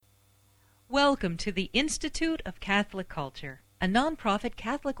Welcome to the Institute of Catholic Culture, a nonprofit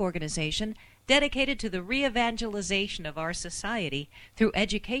Catholic organization dedicated to the re-evangelization of our society through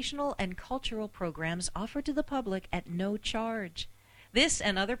educational and cultural programs offered to the public at no charge. This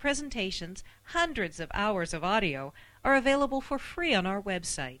and other presentations, hundreds of hours of audio, are available for free on our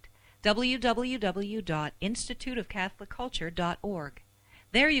website, www.instituteofcatholicculture.org.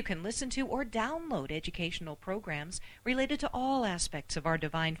 There you can listen to or download educational programs related to all aspects of our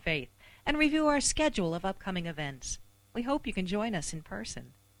divine faith and review our schedule of upcoming events. We hope you can join us in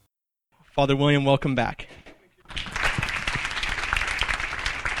person. Father William, welcome back.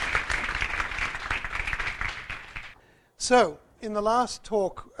 So, in the last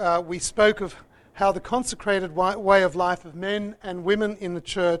talk, we spoke of how the consecrated way of life of men and women in the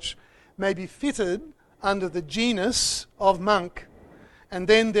church may be fitted under the genus of monk. And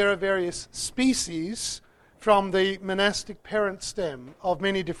then there are various species from the monastic parent stem of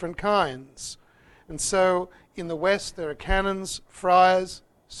many different kinds. And so in the West there are canons, friars,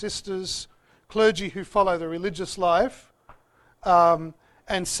 sisters, clergy who follow the religious life, and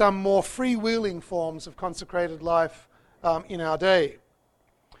some more freewheeling forms of consecrated life in our day.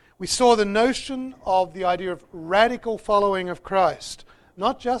 We saw the notion of the idea of radical following of Christ,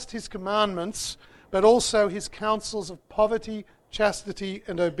 not just his commandments, but also his counsels of poverty, chastity,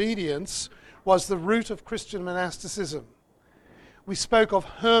 and obedience was the root of Christian monasticism. We spoke of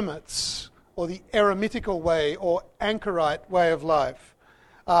hermits, or the eremitical way, or anchorite way of life.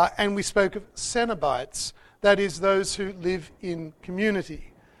 And we spoke of cenobites, that is, those who live in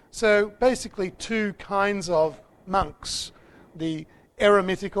community. So basically two kinds of monks, the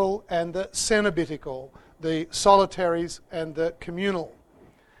eremitical and the cenobitical, the solitaries and the communal.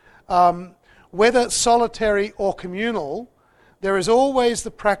 Whether solitary or communal, there is always the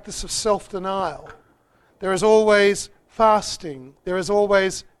practice of self-denial. There is always fasting. There is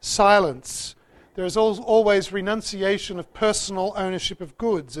always silence. There is always renunciation of personal ownership of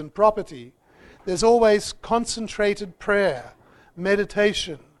goods and property. There's always concentrated prayer,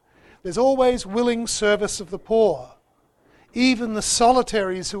 meditation. There's always willing service of the poor. Even the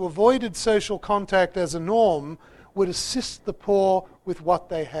solitaries who avoided social contact as a norm would assist the poor with what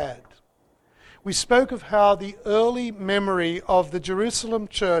they had. We spoke of how the early memory of the Jerusalem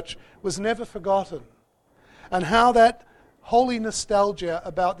church was never forgotten, and how that holy nostalgia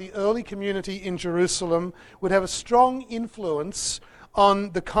about the early community in Jerusalem would have a strong influence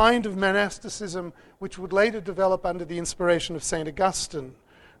on the kind of monasticism which would later develop under the inspiration of St. Augustine,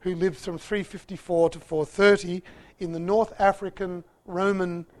 who lived from 354 to 430 in the North African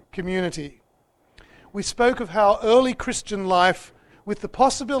Roman community. We spoke of how early Christian life, with the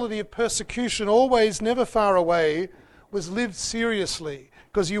possibility of persecution always never far away, was lived seriously,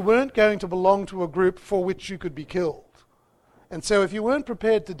 because you weren't going to belong to a group for which you could be killed. And so if you weren't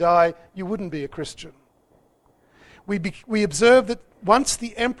prepared to die, you wouldn't be a Christian. We observed that once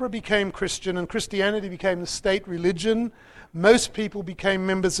the emperor became Christian and Christianity became the state religion, most people became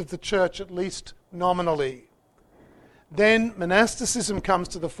members of the church, at least nominally. Then monasticism comes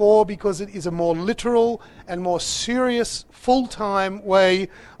to the fore because it is a more literal and more serious, full-time way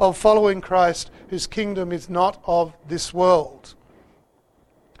of following Christ, whose kingdom is not of this world.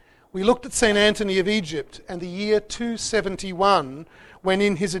 We looked at St. Anthony of Egypt and the year 271, when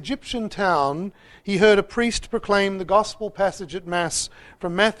in his Egyptian town he heard a priest proclaim the gospel passage at Mass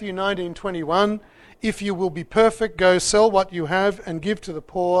from Matthew 19:21, "If you will be perfect, go sell what you have and give to the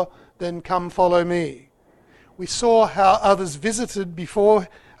poor, then come follow me." We saw how others before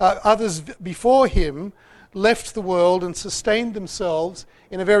him left the world and sustained themselves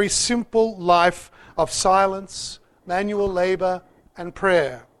in a very simple life of silence, manual labor, and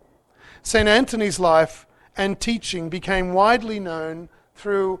prayer. St. Anthony's life and teaching became widely known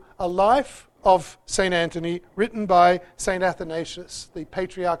through a life of St. Anthony written by St. Athanasius, the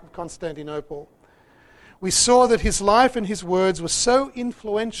Patriarch of Constantinople. We saw that his life and his words were so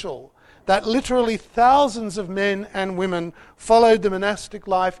influential that literally thousands of men and women followed the monastic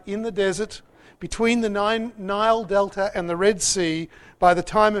life in the desert between the Nile Delta and the Red Sea by the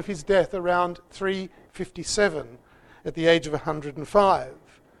time of his death around 357 at the age of 105.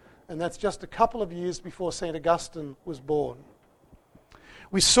 And that's just a couple of years before St. Augustine was born.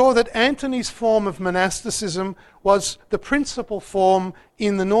 We saw that Anthony's form of monasticism was the principal form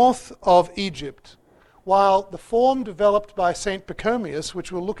in the north of Egypt, while the form developed by St. Pachomius,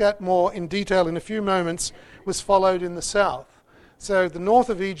 which we'll look at more in detail in a few moments, was followed in the south. So the north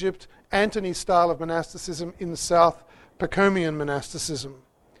of Egypt, Antony's style of monasticism; in the south, Pachomian monasticism.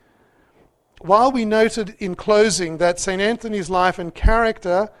 While we noted in closing that St. Anthony's life and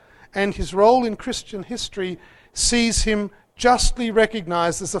character and his role in Christian history sees him justly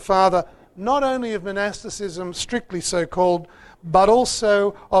recognized as the father not only of monasticism, strictly so-called, but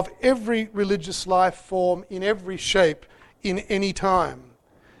also of every religious life form in every shape in any time.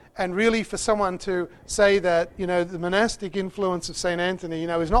 And really for someone to say that, the monastic influence of St. Anthony,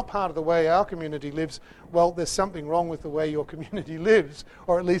 is not part of the way our community lives, well, there's something wrong with the way your community lives,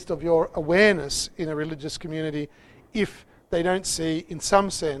 or at least of your awareness in a religious community, if they don't see, in some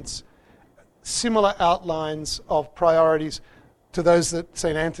sense, similar outlines of priorities to those that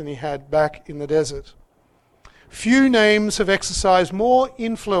St. Anthony had back in the desert. Few names have exercised more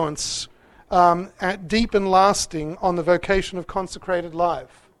influence deep and lasting on the vocation of consecrated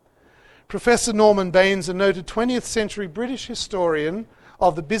life. Professor Norman Baines, a noted 20th century British historian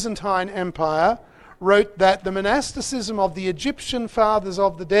of the Byzantine Empire, wrote that the monasticism of the Egyptian fathers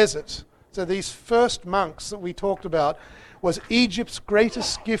of the desert, so these first monks that we talked about, was Egypt's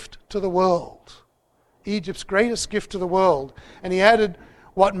greatest gift to the world. Egypt's greatest gift to the world. And he added,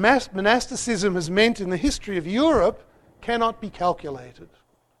 what monasticism has meant in the history of Europe cannot be calculated.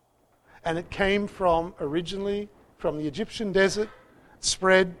 And it came originally from the Egyptian desert,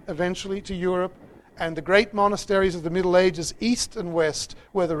 spread eventually to Europe, and the great monasteries of the Middle Ages, east and west,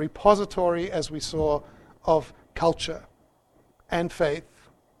 were the repository, as we saw, of culture and faith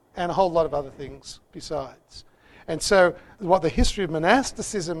and a whole lot of other things besides. And so what the history of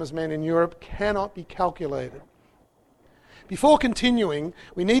monasticism has meant in Europe cannot be calculated. Before continuing,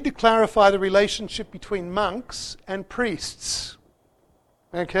 we need to clarify the relationship between monks and priests.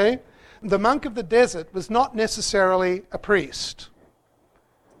 Okay? The monk of the desert was not necessarily a priest.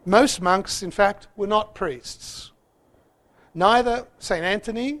 Most monks, in fact, were not priests. Neither St.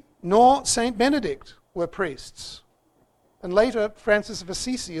 Anthony nor St. Benedict were priests. And later, Francis of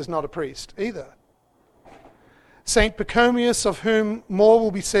Assisi is not a priest either. St. Pachomius, of whom more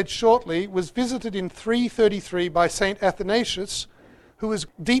will be said shortly, was visited in 333 by St. Athanasius, who was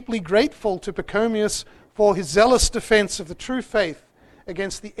deeply grateful to Pachomius for his zealous defense of the true faith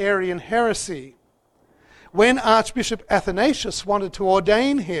against the Arian heresy. When Archbishop Athanasius wanted to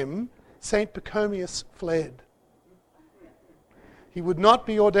ordain him, St. Pachomius fled. He would not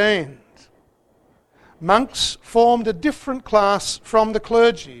be ordained. Monks formed a different class from the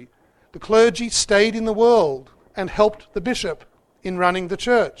clergy. The clergy stayed in the world and helped the bishop in running the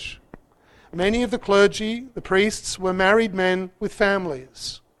church. Many of the clergy, the priests, were married men with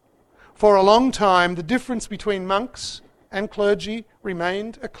families. For a long time, the difference between monks and clergy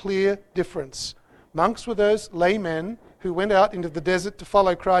remained a clear difference. Monks were those laymen who went out into the desert to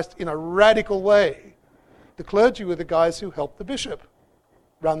follow Christ in a radical way. The clergy were the guys who helped the bishop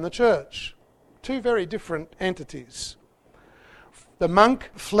run the church. Two very different entities. The monk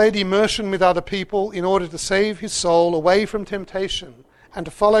fled immersion with other people in order to save his soul away from temptation and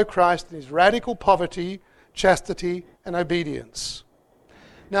to follow Christ in his radical poverty, chastity, and obedience.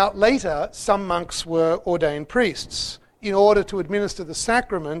 Now, later, some monks were ordained priests in order to administer the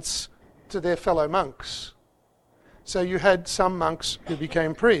sacraments to their fellow monks. So you had some monks who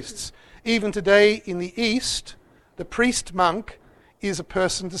became priests. Even today in the East, the priest monk is a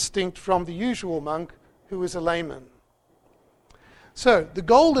person distinct from the usual monk who is a layman. So the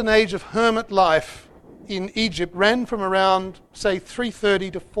golden age of hermit life in Egypt ran from around, say,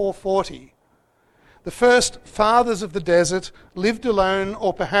 330 to 440. The first fathers of the desert lived alone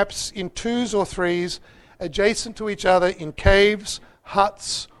or perhaps in twos or threes adjacent to each other in caves,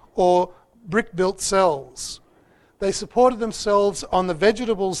 huts, or brick-built cells. They supported themselves on the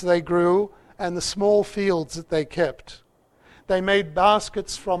vegetables they grew and the small fields that they kept. They made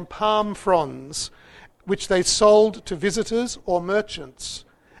baskets from palm fronds, which they sold to visitors or merchants.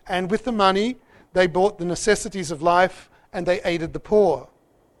 And with the money, they bought the necessities of life and they aided the poor.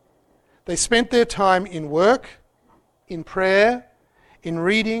 They spent their time in work, in prayer, in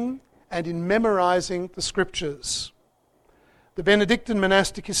reading, and in memorizing the scriptures. The Benedictine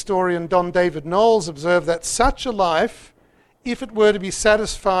monastic historian Don David Knowles observed that such a life, if it were to be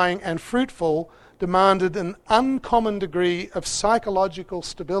satisfying and fruitful, demanded an uncommon degree of psychological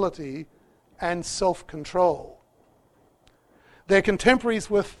stability and self-control. Their contemporaries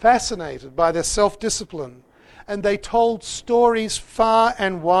were fascinated by their self-discipline, and they told stories far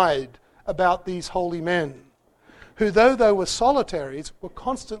and wide about these holy men, who, though they were solitaries, were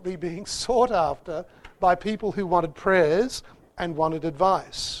constantly being sought after by people who wanted prayers and wanted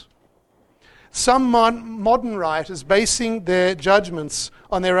advice. Some modern writers, basing their judgments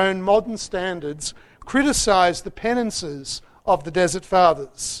on their own modern standards, criticize the penances of the Desert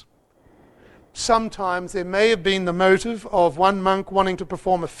Fathers. Sometimes there may have been the motive of one monk wanting to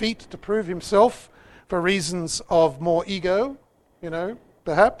perform a feat to prove himself for reasons of more ego,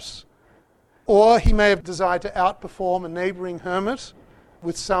 perhaps. Or he may have desired to outperform a neighbouring hermit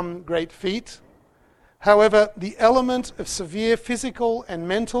with some great feat. However, the element of severe physical and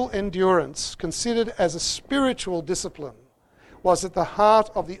mental endurance, considered as a spiritual discipline, was at the heart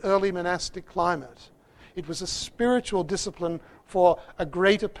of the early monastic climate. It was a spiritual discipline for a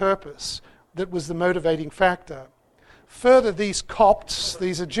greater purpose that was the motivating factor. Further, these Copts,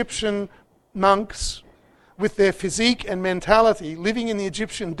 these Egyptian monks, with their physique and mentality, living in the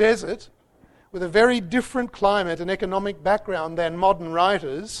Egyptian desert, with a very different climate and economic background than modern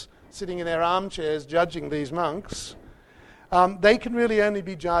writers, sitting in their armchairs judging these monks, they can really only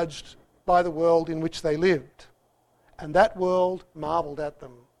be judged by the world in which they lived. And that world marveled at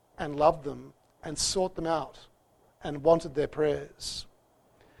them and loved them and sought them out and wanted their prayers.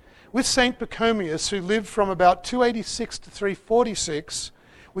 With St. Pachomius, who lived from about 286 to 346,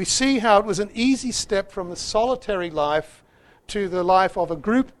 we see how it was an easy step from the solitary life to the life of a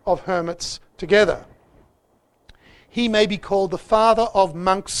group of hermits together. He may be called the father of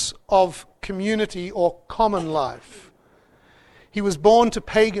monks of community or common life. He was born to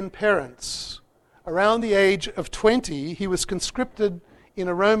pagan parents. Around the age of 20, he was conscripted in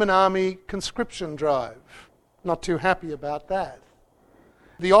a Roman army conscription drive. Not too happy about that.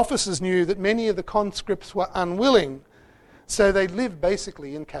 The officers knew that many of the conscripts were unwilling, so they lived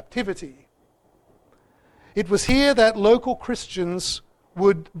basically in captivity. It was here that local Christians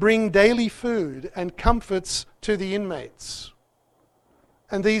would bring daily food and comforts to the inmates.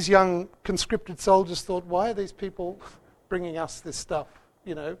 And these young conscripted soldiers thought, why are these people bringing us this stuff?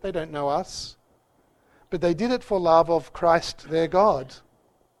 You know, they don't know us. But they did it for love of Christ, their God.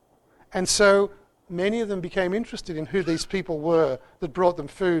 And so many of them became interested in who these people were that brought them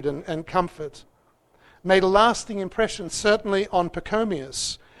food and comfort. Made a lasting impression, certainly on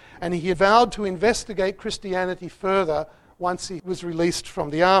Pachomius, and he vowed to investigate Christianity further once he was released from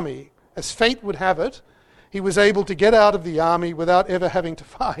the army. As fate would have it, he was able to get out of the army without ever having to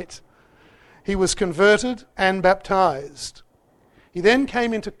fight. He was converted and baptized. He then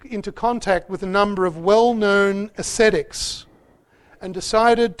came into contact with a number of well-known ascetics and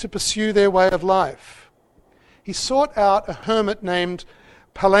decided to pursue their way of life. He sought out a hermit named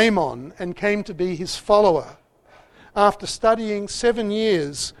Palemon and came to be his follower. After studying 7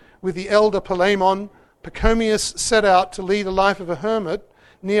 years with the elder Palemon, Pachomius set out to lead a life of a hermit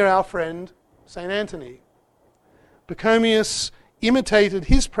near our friend St. Anthony. Pachomius imitated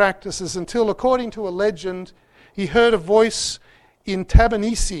his practices until, according to a legend, he heard a voice in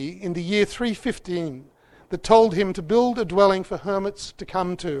Tabanisi in the year 315 that told him to build a dwelling for hermits to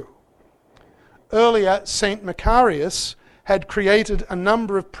come to. Earlier, St. Macarius had created a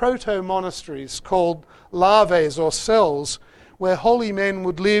number of proto-monasteries called laves or cells, where holy men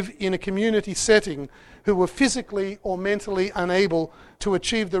would live in a community setting who were physically or mentally unable to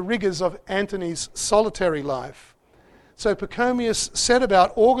achieve the rigors of Antony's solitary life. So Pachomius set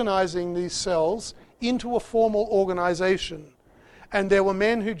about organizing these cells into a formal organization. And there were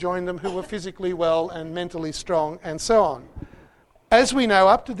men who joined them who were physically well and mentally strong, and so on. As we know,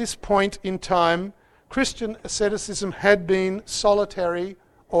 up to this point in time, Christian asceticism had been solitary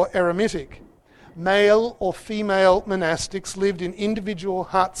or eremitic. Male or female monastics lived in individual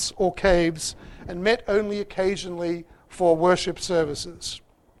huts or caves and met only occasionally for worship services.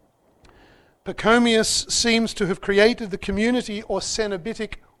 Pachomius seems to have created the community or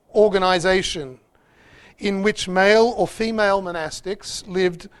cenobitic organization in which male or female monastics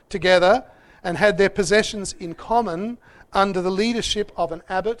lived together and had their possessions in common under the leadership of an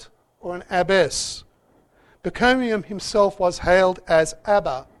abbot or an abbess. Pachomius himself was hailed as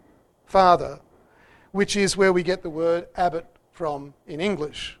Abba, father, which is where we get the word abbot from in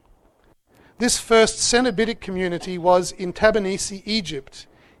English. This first cenobitic community was in Tabanisi, Egypt.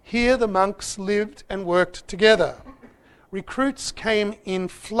 Here the monks lived and worked together. Recruits came in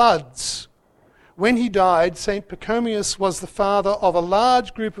floods. When he died, St. Pachomius was the father of a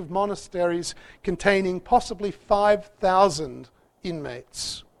large group of monasteries containing possibly 5,000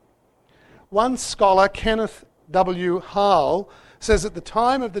 inmates. One scholar, Kenneth W. Hall, says at the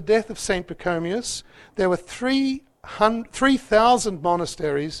time of the death of St. Pachomius, there were 3,000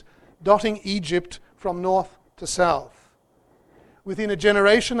 monasteries dotting Egypt from north to south. Within a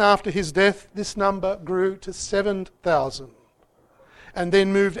generation after his death, this number grew to 7,000. And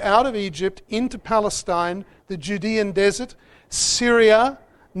then moved out of Egypt into Palestine, the Judean desert, Syria,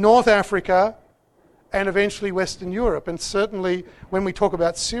 North Africa, and eventually Western Europe. And certainly when we talk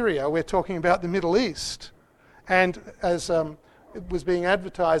about Syria, we're talking about the Middle East. And as it was being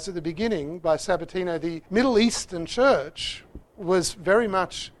advertised at the beginning by Sabatino, the Middle Eastern church was very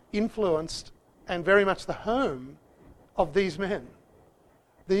much influenced and very much the home of these men.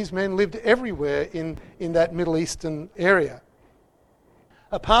 These men lived everywhere in that Middle Eastern area.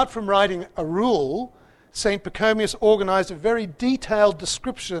 Apart from writing a rule, St. Pachomius organized a very detailed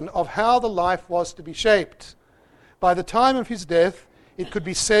description of how the life was to be shaped. By the time of his death, it could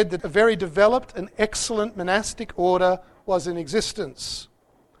be said that a very developed and excellent monastic order was in existence.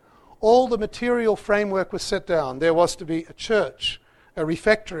 All the material framework was set down. There was to be a church, a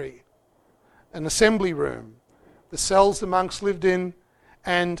refectory, an assembly room, the cells the monks lived in,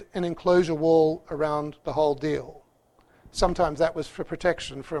 and an enclosure wall around the whole deal. Sometimes that was for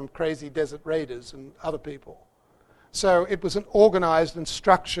protection from crazy desert raiders and other people. So it was an organized and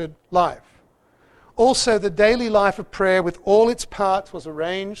structured life. Also, the daily life of prayer with all its parts was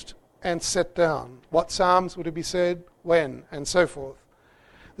arranged and set down. What psalms were to be said, when, and so forth.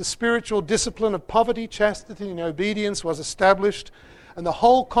 The spiritual discipline of poverty, chastity, and obedience was established, and the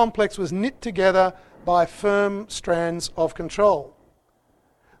whole complex was knit together by firm strands of control.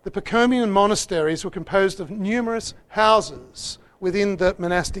 The Pachomian monasteries were composed of numerous houses within the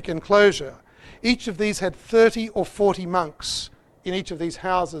monastic enclosure. Each of these had 30 or 40 monks in each of these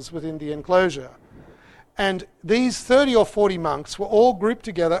houses within the enclosure. And these 30 or 40 monks were all grouped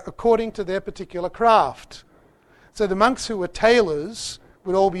together according to their particular craft. So the monks who were tailors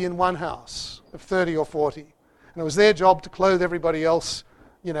would all be in one house of 30 or 40. And it was their job to clothe everybody else,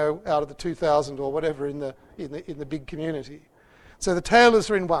 out of the 2,000 or whatever in the big community. So the tailors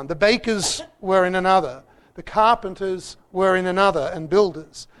were in one. The bakers were in another. The carpenters were in another, and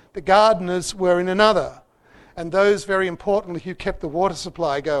builders. The gardeners were in another. And those, very importantly, who kept the water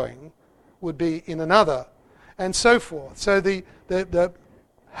supply going would be in another, and so forth. So the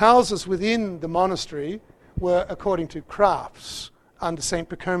houses within the monastery were according to crafts under St.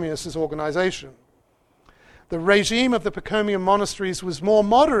 Pachomius' organization. The regime of the Pachomian monasteries was more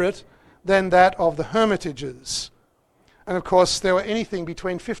moderate than that of the hermitages. And of course, there were anything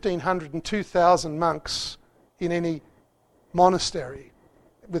between 1,500 and 2,000 monks in any monastery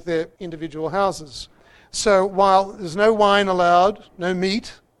with their individual houses. So while there's no wine allowed, no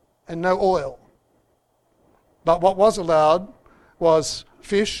meat, and no oil, but what was allowed was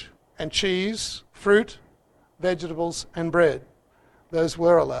fish and cheese, fruit, vegetables, and bread. Those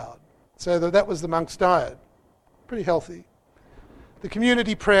were allowed. So that was the monk's diet. Pretty healthy. The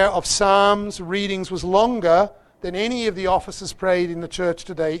community prayer of psalms, readings, was longer than any of the offices prayed in the church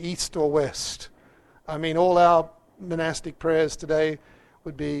today, east or west. I mean, all our monastic prayers today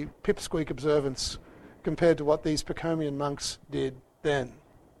would be pipsqueak observance compared to what these Pachomian monks did then.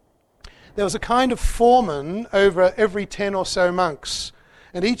 There was a kind of foreman over every 10 or so monks,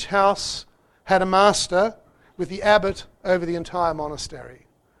 and each house had a master with the abbot over the entire monastery.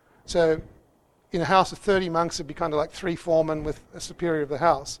 So in a house of 30 monks, it'd be kind of like 3 foremen with a superior of the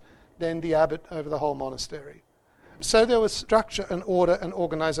house, then the abbot over the whole monastery. So there was structure and order and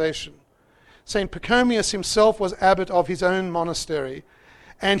organization. St. Pachomius himself was abbot of his own monastery,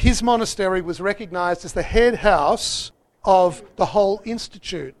 and his monastery was recognized as the head house of the whole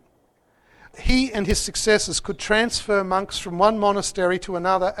institute. He and his successors could transfer monks from one monastery to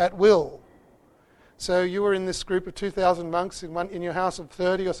another at will. So you were in this group of 2,000 monks in your house of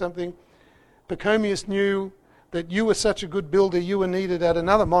 30 or something. Pachomius knew that you were such a good builder, you were needed at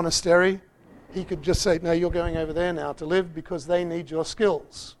another monastery. He could just say, no, you're going over there now to live because they need your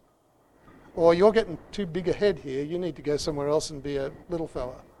skills. Or you're getting too big a head here, you need to go somewhere else and be a little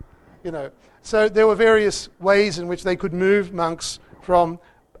fella. So there were various ways in which they could move monks from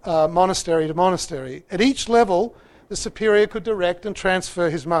monastery to monastery. At each level, the superior could direct and transfer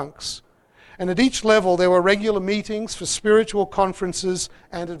his monks. And at each level, there were regular meetings for spiritual conferences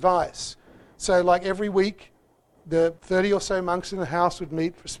and advice. So like every week, the 30 or so monks in the house would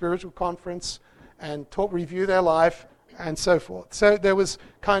meet for spiritual conference and review their life and so forth. So there was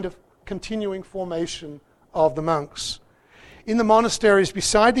kind of continuing formation of the monks. In the monasteries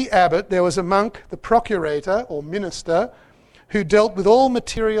beside the abbot, there was a monk, the procurator or minister, who dealt with all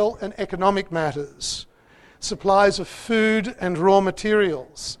material and economic matters, supplies of food and raw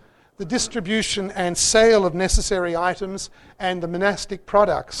materials, the distribution and sale of necessary items, and the monastic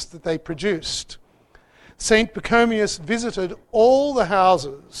products that they produced. St. Pachomius visited all the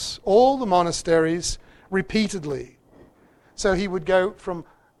houses, all the monasteries, repeatedly. So he would go from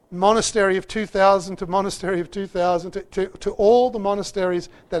monastery of 2,000 to monastery of 2,000 to all the monasteries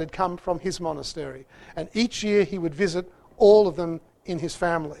that had come from his monastery. And each year he would visit all of them in his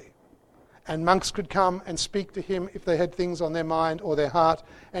family. And monks could come and speak to him if they had things on their mind or their heart,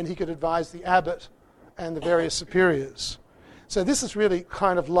 and he could advise the abbot and the various superiors. So this is really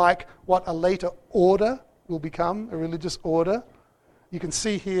kind of like what a later order will become, a religious order. You can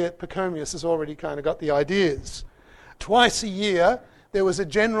see here Pachomius has already kind of got the ideas. Twice a year there was a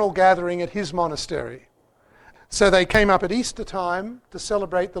general gathering at his monastery. So they came up at Easter time to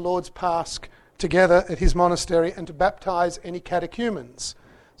celebrate the Lord's Pasch together at his monastery and to baptize any catechumens.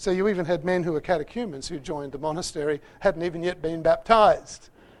 So you even had men who were catechumens who joined the monastery, hadn't even yet been baptized.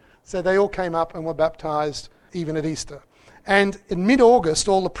 So they all came up and were baptized even at Easter. And in mid-August,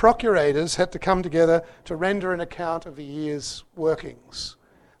 all the procurators had to come together to render an account of the year's workings.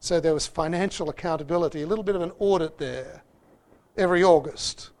 So there was financial accountability, a little bit of an audit there every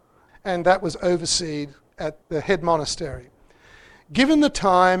August. And that was overseen at the head monastery. Given the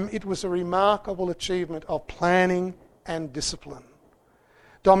time, it was a remarkable achievement of planning and discipline.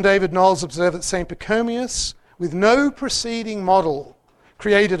 Dom David Knowles observed that St. Pachomius, with no preceding model,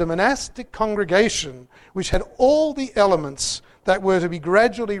 created a monastic congregation which had all the elements that were to be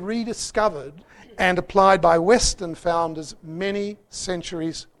gradually rediscovered and applied by Western founders many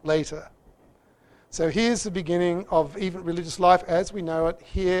centuries later. So here's the beginning of even religious life as we know it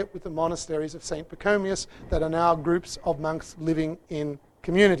here with the monasteries of St. Pachomius that are now groups of monks living in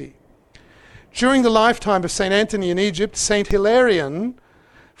community. During the lifetime of St. Anthony in Egypt, St. Hilarion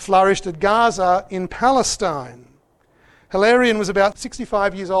flourished at Gaza in Palestine. Hilarion was about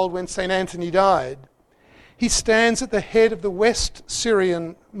 65 years old when St. Anthony died. He stands at the head of the West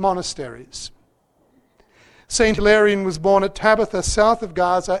Syrian monasteries. St. Hilarion was born at Tabitha, south of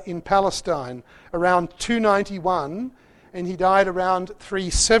Gaza in Palestine, around 291, and he died around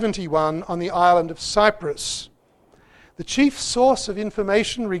 371 on the island of Cyprus. The chief source of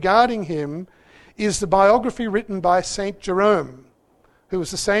information regarding him is the biography written by St. Jerome, who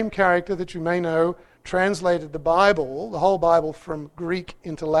was the same character that you may know translated the Bible, the whole Bible, from Greek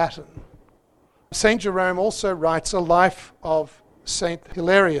into Latin. St. Jerome also writes a life of St.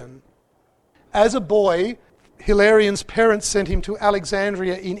 Hilarion. As a boy, Hilarion's parents sent him to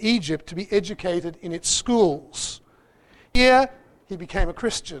Alexandria in Egypt to be educated in its schools. Here, he became a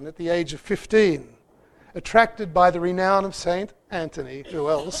Christian at the age of 15, attracted by the renown of St. Anthony. Who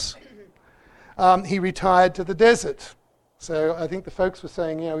else? He retired to the desert. So I think the folks were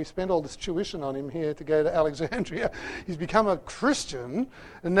saying, we spent all this tuition on him here to go to Alexandria. He's become a Christian,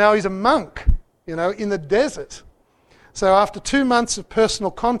 and now he's a monk, in the desert. So after 2 months of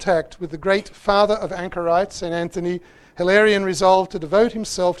personal contact with the great father of anchorites, St. Anthony, Hilarion resolved to devote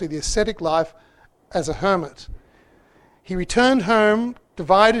himself to the ascetic life as a hermit. He returned home,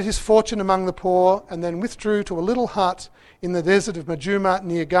 divided his fortune among the poor, and then withdrew to a little hut in the desert of Majuma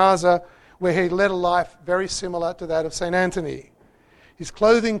near Gaza, where he led a life very similar to that of St. Anthony. His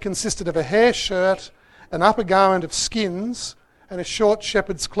clothing consisted of a hair shirt, an upper garment of skins, and a short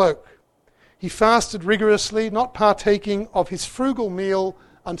shepherd's cloak. He fasted rigorously, not partaking of his frugal meal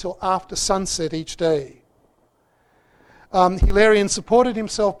until after sunset each day. Hilarion supported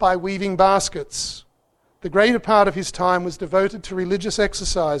himself by weaving baskets. The greater part of his time was devoted to religious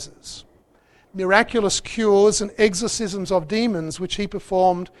exercises. Miraculous cures and exorcisms of demons which he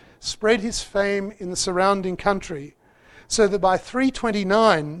performed spread his fame in the surrounding country, so that by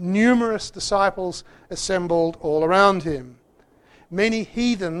 329 numerous disciples assembled all around him. Many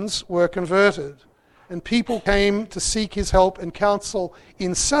heathens were converted, and people came to seek his help and counsel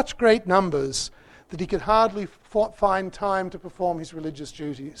in such great numbers that he could hardly find time to perform his religious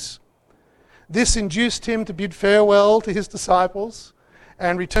duties. This induced him to bid farewell to his disciples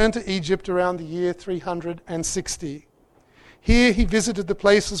and return to Egypt around the year 360. Here he visited the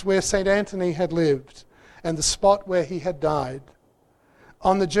places where St. Anthony had lived and the spot where he had died.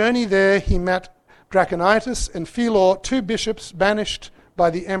 On the journey there he met Draconitis and Philor, 2 bishops banished by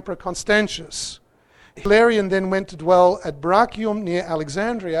the Emperor Constantius. Hilarion then went to dwell at Brachium near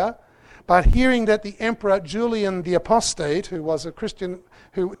Alexandria, but hearing that the Emperor Julian the Apostate, who was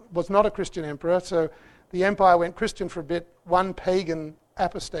not a Christian emperor, so the empire went Christian for a bit, one pagan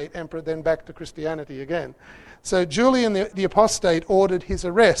apostate emperor, then back to Christianity again. So Julian the Apostate ordered his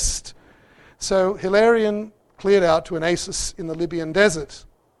arrest. So Hilarion cleared out to Anasis in the Libyan desert.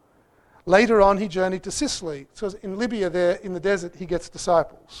 Later on, he journeyed to Sicily. So in Libya there, in the desert, he gets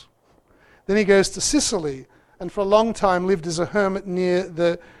disciples. Then he goes to Sicily, and for a long time lived as a hermit near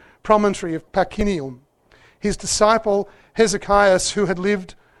the promontory of Pacinium. His disciple Hezekias, who had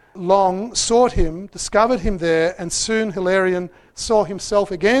lived long, sought him, discovered him there, and soon Hilarion saw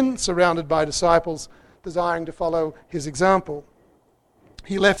himself again surrounded by disciples, desiring to follow his example.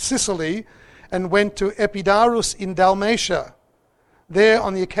 He left Sicily and went to Epidaurus in Dalmatia. There,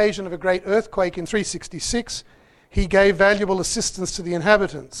 on the occasion of a great earthquake in 366, he gave valuable assistance to the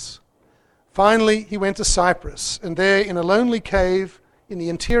inhabitants. Finally, he went to Cyprus, and there, in a lonely cave in the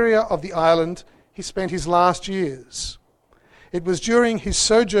interior of the island, he spent his last years. It was during his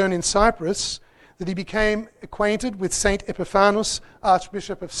sojourn in Cyprus that he became acquainted with St. Epiphanes,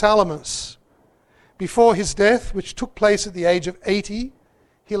 Archbishop of Salamis. Before his death, which took place at the age of 80,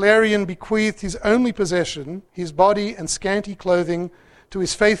 Hilarion bequeathed his only possession, his body and scanty clothing, to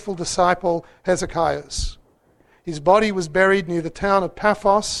his faithful disciple Hezekiah. His body was buried near the town of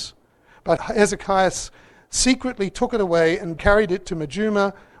Paphos, but Hezekiah secretly took it away and carried it to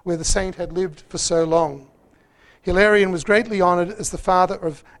Majuma, where the saint had lived for so long. Hilarion was greatly honoured as the father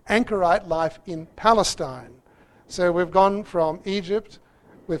of anchorite life in Palestine. So we've gone from Egypt,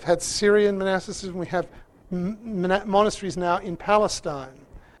 we've had Syrian monasticism, we have monasteries now in Palestine.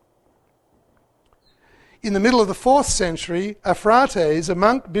 In the middle of the 4th century, Aphraates, a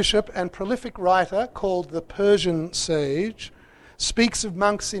monk, bishop, and prolific writer called the Persian Sage, speaks of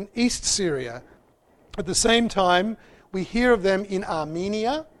monks in East Syria. At the same time, we hear of them in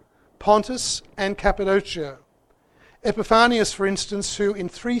Armenia, Pontus, and Cappadocia. Epiphanius, for instance, who in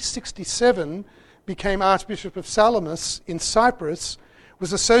 367 became Archbishop of Salamis in Cyprus,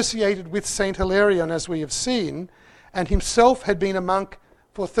 was associated with St. Hilarion, as we have seen, and himself had been a monk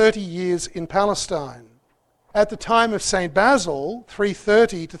for 30 years in Palestine. At the time of St. Basil,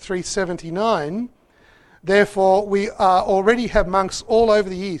 330 to 379, therefore, we already have monks all over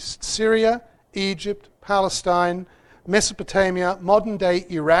the east: Syria, Egypt, Palestine, Mesopotamia, modern-day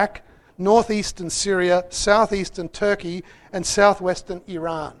Iraq, northeastern Syria, southeastern Turkey, and southwestern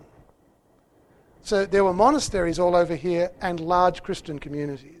Iran. So there were monasteries all over here and large Christian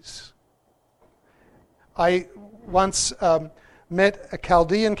communities. I once met a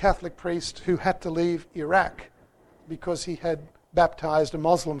Chaldean Catholic priest who had to leave Iraq because he had baptized a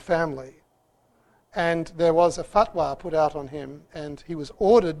Muslim family. And there was a fatwa put out on him, and he was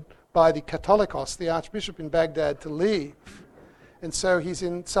ordered by the Catholicos, the Archbishop in Baghdad, to leave. And so he's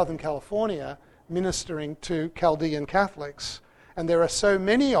in Southern California ministering to Chaldean Catholics. And there are so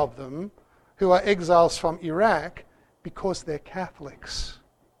many of them who are exiles from Iraq because they're Catholics.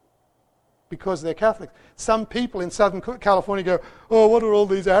 Because they're Catholics. Some people in Southern California go, "Oh, what are all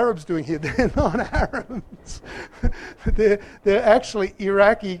these Arabs doing here?" They're not Arabs. they're actually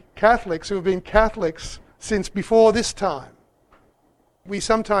Iraqi Catholics who have been Catholics since before this time. We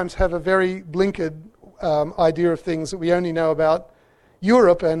sometimes have a very blinkered idea of things that we only know about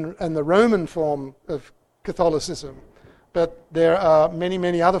Europe and the Roman form of Catholicism. But there are many,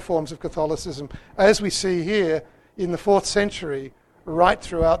 many other forms of Catholicism, as we see here in the 4th century, right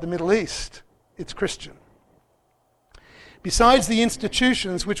throughout the Middle East. It's Christian. Besides the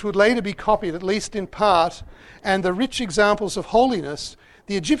institutions which would later be copied, at least in part, and the rich examples of holiness,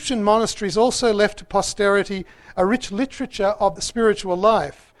 the Egyptian monasteries also left to posterity a rich literature of the spiritual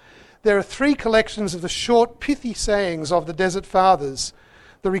life. There are 3 collections of the short, pithy sayings of the Desert Fathers,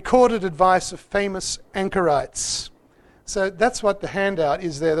 the recorded advice of famous anchorites. So that's what the handout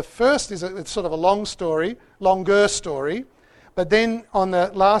is there. The first is it's sort of a longer story, but then on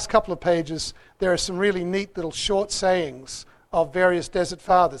the last couple of pages, there are some really neat little short sayings of various Desert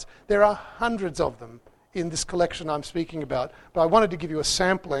Fathers. There are hundreds of them in this collection I'm speaking about, but I wanted to give you a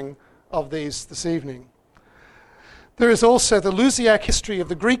sampling of these this evening. There is also the Lusiac history of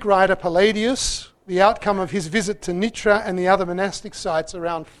the Greek writer Palladius, the outcome of his visit to Nitra and the other monastic sites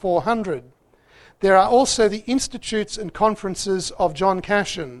around 400. There are also the institutes and conferences of John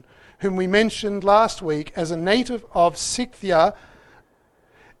Cassian, whom we mentioned last week as a native of Scythia,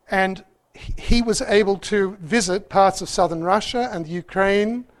 and he was able to visit parts of southern Russia and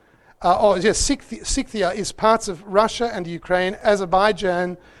Ukraine. Scythia is parts of Russia and Ukraine,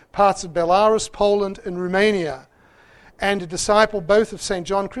 Azerbaijan, parts of Belarus, Poland, and Romania, and a disciple both of St.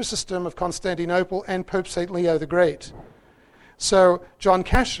 John Chrysostom of Constantinople and Pope St. Leo the Great. So John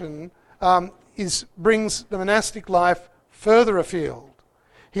Cassian brings the monastic life further afield.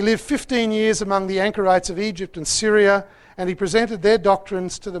 He lived 15 years among the anchorites of Egypt and Syria, and he presented their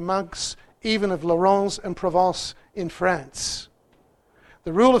doctrines to the monks even of Lorraine and Provence in France.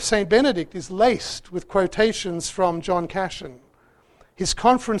 The Rule of St. Benedict is laced with quotations from John Cassian. His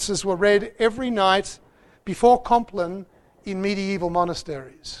conferences were read every night before Compline in medieval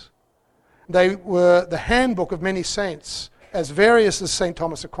monasteries. They were the handbook of many saints, as various as St.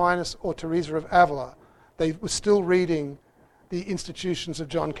 Thomas Aquinas or Teresa of Avila. They were still reading the institutions of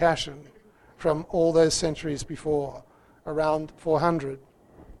John Cassian from all those centuries before, around 400.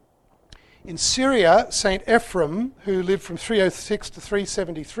 In Syria, St. Ephrem, who lived from 306 to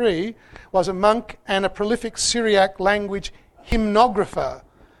 373, was a monk and a prolific Syriac language hymnographer,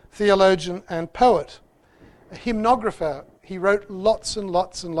 theologian and poet. A hymnographer, he wrote lots and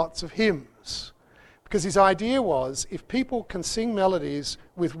lots and lots of hymns, because his idea was if people can sing melodies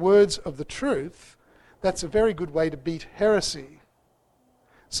with words of the truth, that's a very good way to beat heresy.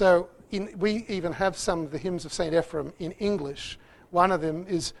 So we even have some of the hymns of St. Ephrem in English. One of them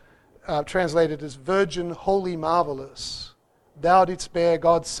is translated as Virgin, Holy, Marvelous. Thou didst bear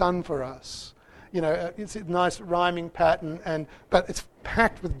God's Son for us. It's a nice rhyming pattern, but it's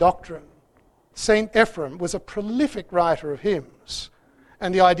packed with doctrine. St. Ephrem was a prolific writer of hymns,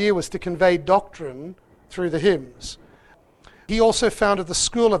 and the idea was to convey doctrine through the hymns. He also founded the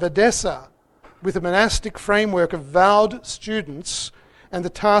School of Edessa with a monastic framework of vowed students and the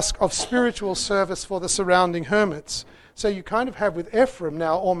task of spiritual service for the surrounding hermits. So you kind of have with Ephrem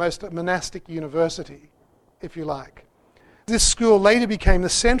now almost a monastic university, if you like. This school later became the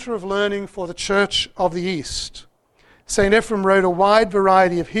centre of learning for the Church of the East. St. Ephrem wrote a wide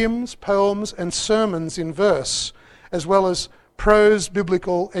variety of hymns, poems, and sermons in verse, as well as prose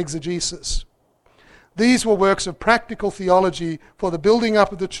biblical exegesis. These were works of practical theology for the building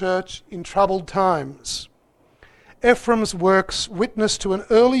up of the church in troubled times. Ephrem's works witness to an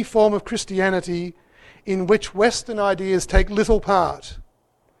early form of Christianity in which Western ideas take little part.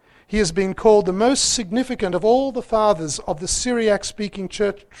 He has been called the most significant of all the fathers of the Syriac-speaking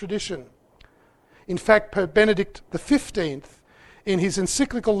church tradition. In fact, Pope Benedict XV, in his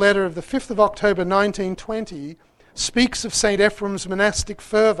encyclical letter of the 5th of October 1920, speaks of St. Ephrem's monastic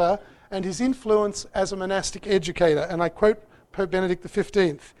fervour and his influence as a monastic educator. And I quote Pope Benedict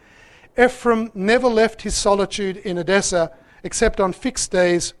XV, "Ephrem never left his solitude in Edessa except on fixed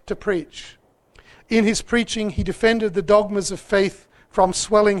days to preach. In his preaching he defended the dogmas of faith from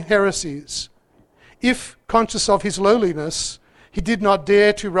swelling heresies. If, conscious of his lowliness, he did not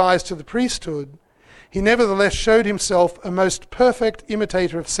dare to rise to the priesthood, he nevertheless showed himself a most perfect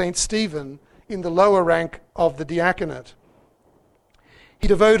imitator of St. Stephen in the lower rank of the diaconate. He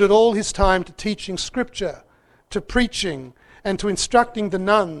devoted all his time to teaching scripture, to preaching, and to instructing the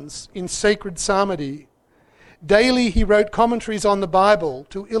nuns in sacred psalmody. Daily he wrote commentaries on the Bible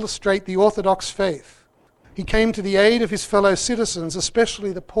to illustrate the Orthodox faith. He came to the aid of his fellow citizens,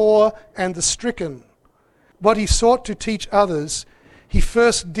 especially the poor and the stricken. What he sought to teach others, he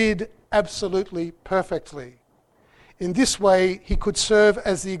first did absolutely perfectly. In this way, he could serve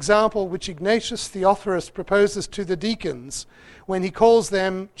as the example which Ignatius Theophorus proposes to the deacons when he calls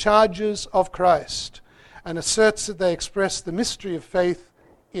them charges of Christ and asserts that they express the mystery of faith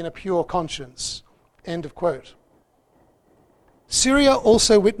in a pure conscience." End of quote. Syria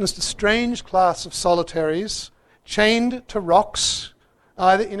also witnessed a strange class of solitaries chained to rocks,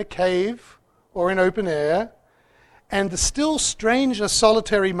 either in a cave or in open air, and the still stranger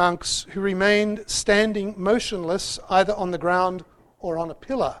solitary monks who remained standing motionless either on the ground or on a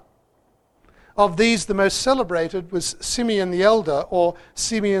pillar. Of these, the most celebrated was Simeon the Elder, or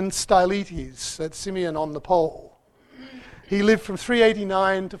Simeon Stylites, that's Simeon on the pole. He lived from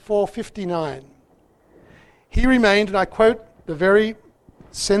 389 to 459. He remained, and I quote the very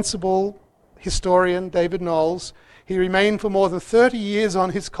sensible historian David Knowles, he remained for more than 30 years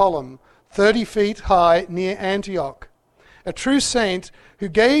on his column, 30 feet high near Antioch, a true saint who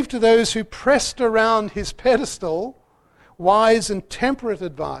gave to those who pressed around his pedestal wise and temperate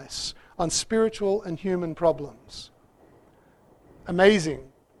advice on spiritual and human problems.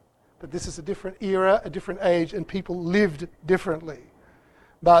 Amazing. But this is a different era, a different age, and people lived differently.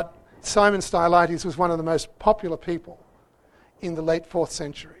 But Simon Stylites was one of the most popular people in the late 4th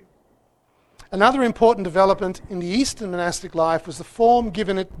century. Another important development in the Eastern monastic life was the form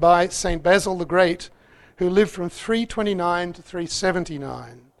given it by St. Basil the Great, who lived from 329 to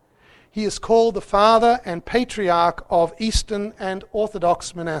 379. He is called the father and patriarch of Eastern and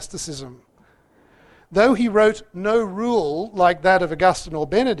Orthodox monasticism. Though he wrote no rule like that of Augustine or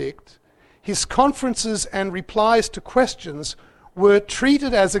Benedict, his conferences and replies to questions were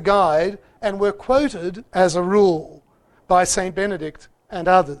treated as a guide and were quoted as a rule by St. Benedict and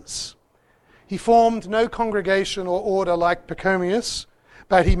others. He formed no congregation or order like Pachomius,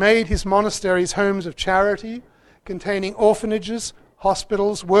 but he made his monasteries homes of charity, containing orphanages,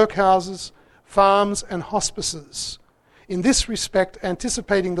 hospitals, workhouses, farms, and hospices, in this respect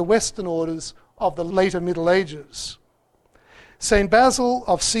anticipating the Western orders of the later Middle Ages. St. Basil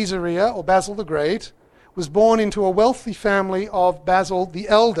of Caesarea, or Basil the Great, was born into a wealthy family of Basil the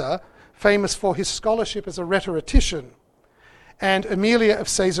Elder, famous for his scholarship as a rhetorician, and Amelia of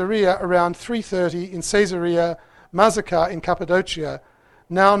Caesarea around 330 in Caesarea Mazaca in Cappadocia,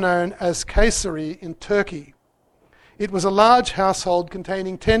 now known as Kayseri in Turkey. It was a large household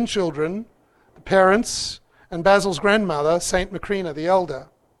containing 10 children, the parents, and Basil's grandmother, St. Macrina the Elder.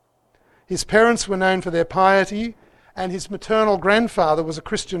 His parents were known for their piety, and his maternal grandfather was a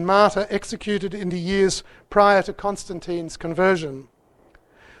Christian martyr executed in the years prior to Constantine's conversion.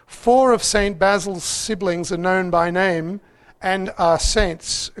 4 of St. Basil's siblings are known by name and are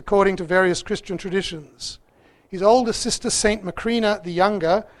saints, according to various Christian traditions. His older sister, St. Macrina the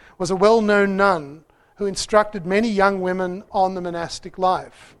Younger, was a well-known nun who instructed many young women on the monastic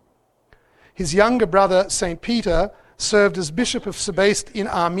life. His younger brother, St. Peter, served as Bishop of Sebaste in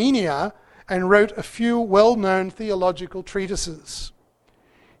Armenia and wrote a few well-known theological treatises.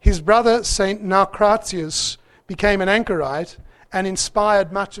 His brother, St. Naucratius, became an anchorite and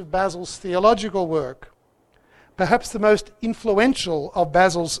inspired much of Basil's theological work. Perhaps the most influential of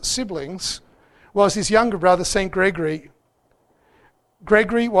Basil's siblings was his younger brother, St. Gregory.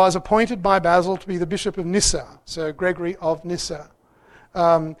 Gregory was appointed by Basil to be the Bishop of Nyssa, so Gregory of Nyssa.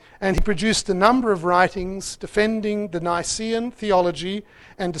 And he produced a number of writings defending the Nicene theology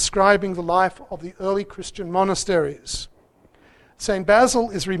and describing the life of the early Christian monasteries. St. Basil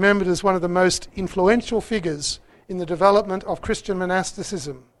is remembered as one of the most influential figures in the development of Christian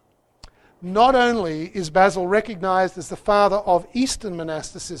monasticism. Not only is Basil recognized as the father of Eastern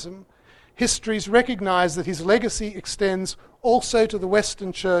monasticism, histories recognize that his legacy extends also to the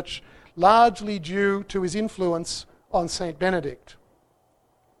Western Church, largely due to his influence on St. Benedict.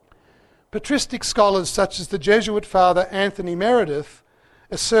 Patristic scholars such as the Jesuit father Anthony Meredith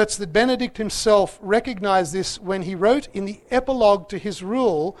asserts that Benedict himself recognized this when he wrote in the epilogue to his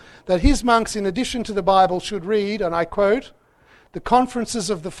rule that his monks, in addition to the Bible, should read, and I quote, the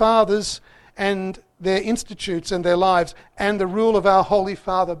conferences of the fathers and their institutes and their lives, and the rule of our Holy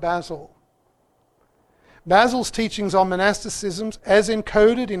Father Basil. Basil's teachings on monasticism, as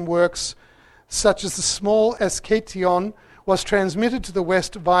encoded in works such as the small Eschaton, was transmitted to the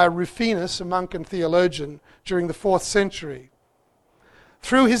West via Rufinus, a monk and theologian, during the 4th century.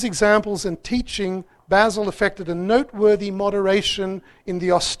 Through his examples and teaching, Basil effected a noteworthy moderation in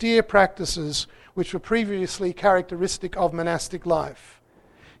the austere practices which were previously characteristic of monastic life.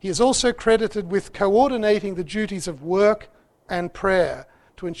 He is also credited with coordinating the duties of work and prayer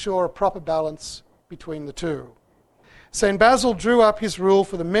to ensure a proper balance between the two. St. Basil drew up his rule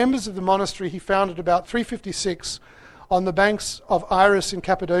for the members of the monastery he founded about 356 on the banks of Iris in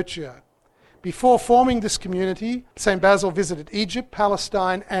Cappadocia. Before forming this community, St. Basil visited Egypt,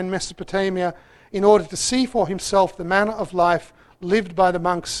 Palestine, and Mesopotamia in order to see for himself the manner of life lived by the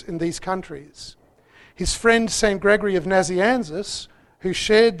monks in these countries. His friend St. Gregory of Nazianzus, who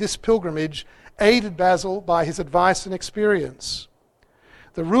shared this pilgrimage, aided Basil by his advice and experience.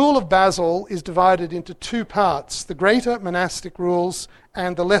 The rule of Basil is divided into two parts, the greater monastic rules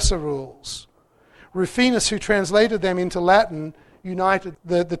and the lesser rules. Rufinus, who translated them into Latin, united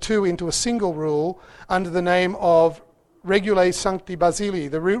the two into a single rule under the name of Regulae Sancti Basili,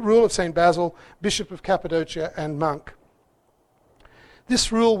 the rule of St. Basil, Bishop of Cappadocia and monk.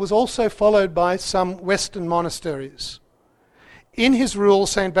 This rule was also followed by some Western monasteries. In his rule,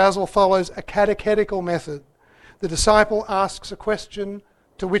 St. Basil follows a catechetical method. The disciple asks a question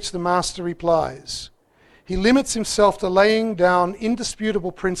to which the master replies. He limits himself to laying down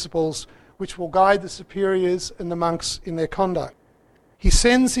indisputable principles which will guide the superiors and the monks in their conduct. He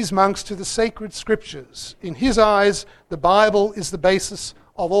sends his monks to the sacred scriptures. In his eyes, the Bible is the basis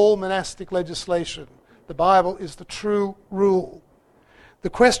of all monastic legislation. The Bible is the true rule.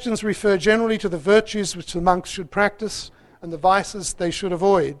 The questions refer generally to the virtues which the monks should practice and the vices they should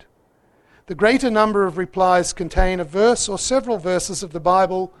avoid. The greater number of replies contain a verse or several verses of the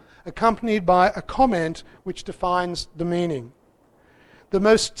Bible accompanied by a comment which defines the meaning. The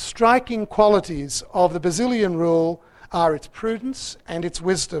most striking qualities of the Basilian rule are its prudence and its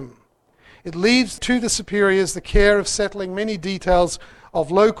wisdom. It leaves to the superiors the care of settling many details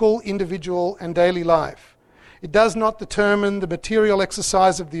of local, individual, and daily life. It does not determine the material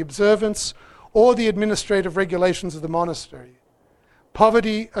exercise of the observance or the administrative regulations of the monastery.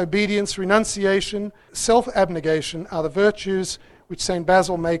 Poverty, obedience, renunciation, self-abnegation are the virtues which St.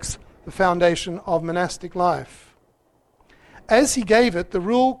 Basil makes the foundation of monastic life. As he gave it, the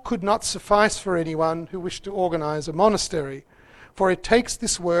rule could not suffice for anyone who wished to organize a monastery, for it takes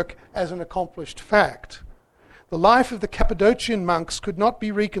this work as an accomplished fact. The life of the Cappadocian monks could not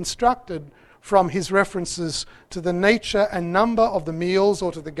be reconstructed from his references to the nature and number of the meals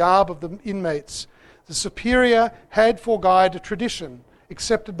or to the garb of the inmates. The superior had for guide a tradition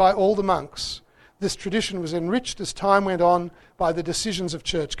accepted by all the monks. This tradition was enriched as time went on by the decisions of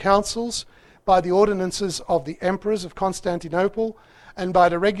church councils, by the ordinances of the emperors of Constantinople, and by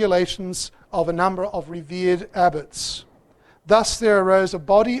the regulations of a number of revered abbots. Thus there arose a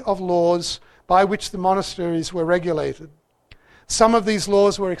body of laws by which the monasteries were regulated. Some of these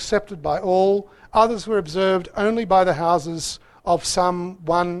laws were accepted by all, others were observed only by the houses of some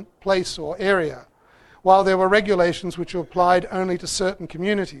one place or area, while there were regulations which were applied only to certain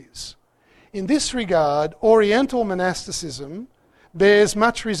communities. In this regard, Oriental monasticism bears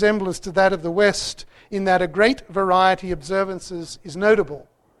much resemblance to that of the West in that a great variety of observances is notable.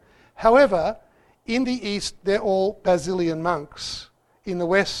 However, in the East, they're all Basilian monks. In the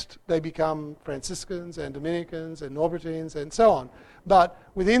West, they become Franciscans and Dominicans and Norbertines and so on. But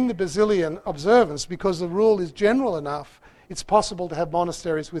within the Basilian observance, because the rule is general enough, it's possible to have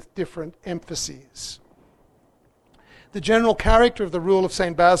monasteries with different emphases. The general character of the rule of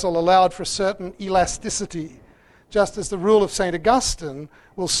St. Basil allowed for a certain elasticity, just as the rule of St. Augustine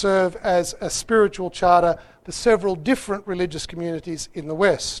will serve as a spiritual charter for several different religious communities in the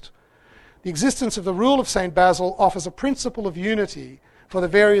West. The existence of the rule of St. Basil offers a principle of unity for the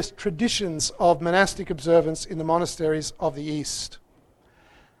various traditions of monastic observance in the monasteries of the East.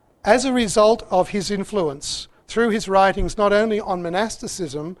 As a result of his influence, through his writings not only on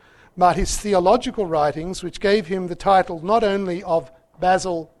monasticism, but his theological writings, which gave him the title not only of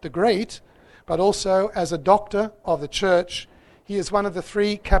Basil the Great, but also as a doctor of the Church, he is one of the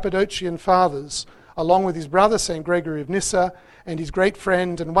three Cappadocian fathers, along with his brother St. Gregory of Nyssa and his great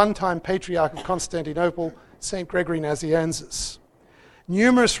friend and one-time Patriarch of Constantinople, St. Gregory Nazianzus.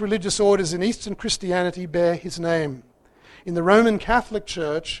 Numerous religious orders in Eastern Christianity bear his name. In the Roman Catholic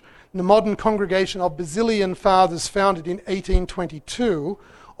Church, the modern congregation of Basilian Fathers founded in 1822,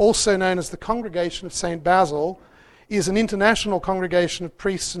 also known as the Congregation of St. Basil, is an international congregation of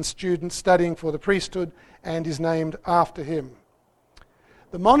priests and students studying for the priesthood and is named after him.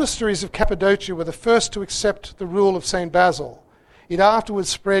 The monasteries of Cappadocia were the first to accept the rule of St. Basil. It afterwards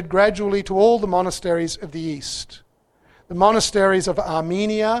spread gradually to all the monasteries of the East. The monasteries of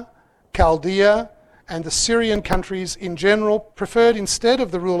Armenia, Chaldea, and the Syrian countries in general preferred, instead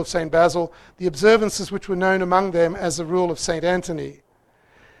of the rule of St. Basil, the observances which were known among them as the rule of St. Anthony.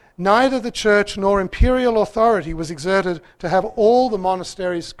 Neither the church nor imperial authority was exerted to have all the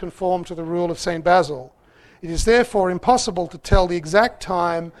monasteries conform to the rule of St. Basil. It is therefore impossible to tell the exact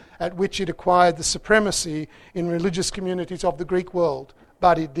time at which it acquired the supremacy in religious communities of the Greek world,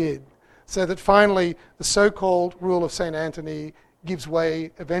 but it did, so that finally the so-called rule of St. Anthony gives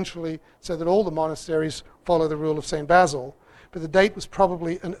way eventually so that all the monasteries follow the rule of St. Basil, but the date was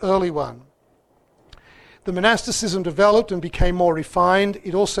probably an early one. The monasticism developed and became more refined.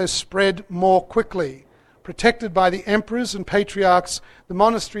 It also spread more quickly. Protected by the emperors and patriarchs, the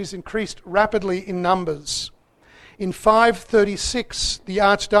monasteries increased rapidly in numbers. In 536, the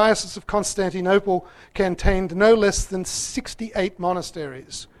Archdiocese of Constantinople contained no less than 68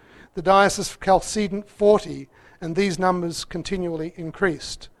 monasteries. The Diocese of Chalcedon, 40, and these numbers continually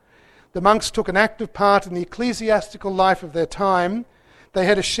increased. The monks took an active part in the ecclesiastical life of their time. They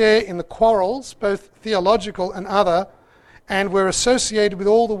had a share in the quarrels, both theological and other, and were associated with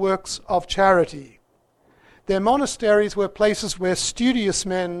all the works of charity. Their monasteries were places where studious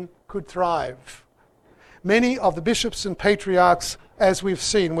men could thrive. Many of the bishops and patriarchs, as we've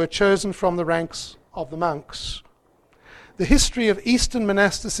seen, were chosen from the ranks of the monks. The history of Eastern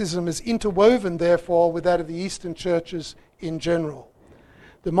monasticism is interwoven, therefore, with that of the Eastern churches in general.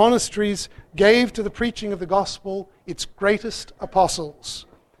 The monasteries gave to the preaching of the gospel its greatest apostles.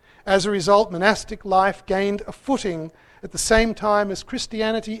 As a result, monastic life gained a footing at the same time as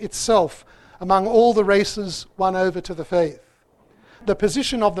Christianity itself among all the races won over to the faith. The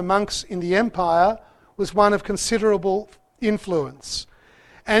position of the monks in the empire was one of considerable influence,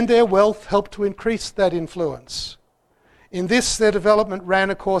 and their wealth helped to increase that influence. In this, their development ran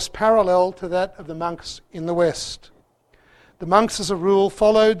a course parallel to that of the monks in the West. The monks, as a rule,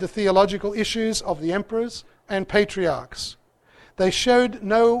 followed the theological issues of the emperors and patriarchs. They showed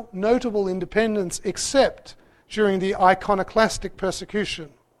no notable independence except during the iconoclastic persecution.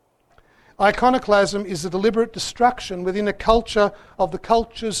 Iconoclasm is the deliberate destruction within a culture of the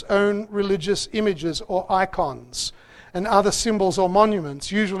culture's own religious images or icons and other symbols or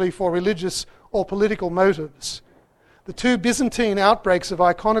monuments, usually for religious or political motives. The two Byzantine outbreaks of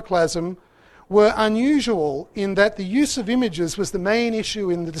iconoclasm were unusual in that the use of images was the main issue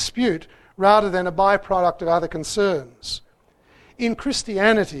in the dispute rather than a byproduct of other concerns. In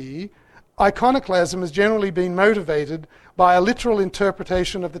Christianity, iconoclasm has generally been motivated by a literal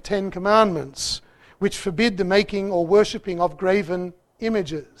interpretation of the Ten Commandments, which forbid the making or worshipping of graven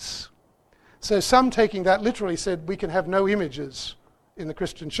images. So some, taking that literally, said we can have no images in the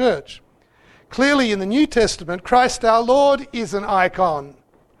Christian church. Clearly in the New Testament, Christ our Lord is an icon.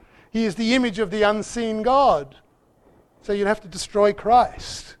 He is the image of the unseen God. So you'd have to destroy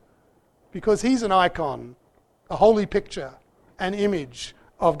Christ because he's an icon, a holy picture, an image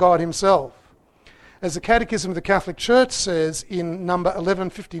of God himself. As the Catechism of the Catholic Church says in number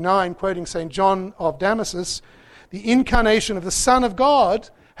 1159, quoting St. John of Damascus, the incarnation of the Son of God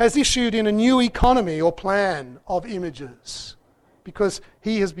has issued in a new economy or plan of images, because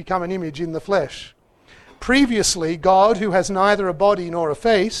he has become an image in the flesh. Previously, God, who has neither a body nor a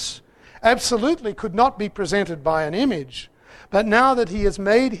face, absolutely could not be presented by an image. But now that he has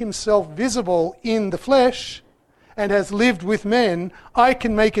made himself visible in the flesh and has lived with men, I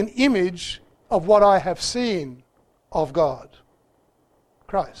can make an image of what I have seen of God,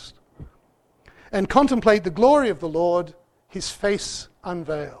 Christ, and contemplate the glory of the Lord, his face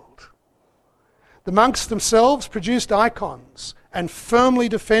unveiled. The monks themselves produced icons and firmly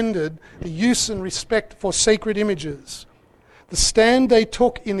defended the use and respect for sacred images. The stand they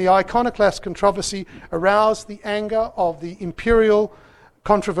took in the iconoclast controversy aroused the anger of the imperial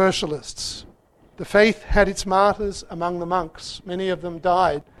controversialists. The faith had its martyrs among the monks. Many of them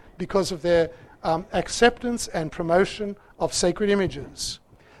died because of their acceptance and promotion of sacred images.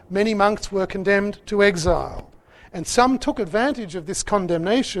 Many monks were condemned to exile, and some took advantage of this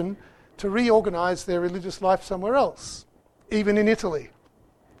condemnation to reorganize their religious life somewhere else, even in Italy.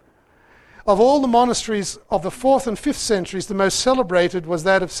 Of all the monasteries of the 4th and 5th centuries, the most celebrated was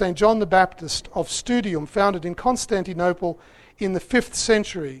that of St. John the Baptist of Studium, founded in Constantinople in the 5th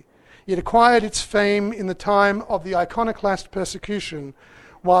century. It acquired its fame in the time of the iconoclast persecution,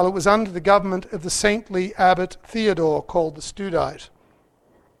 while it was under the government of the saintly abbot Theodore, called the Studite.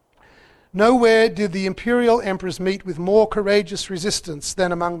 Nowhere did the imperial emperors meet with more courageous resistance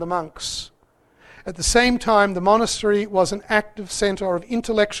than among the monks. At the same time, the monastery was an active centre of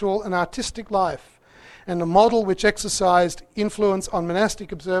intellectual and artistic life, and a model which exercised influence on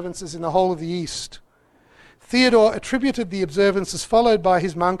monastic observances in the whole of the East. Theodore attributed the observances followed by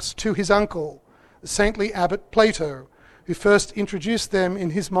his monks to his uncle, the saintly abbot Plato, who first introduced them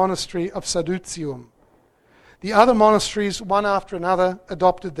in his monastery of Sadutium. The other monasteries, one after another,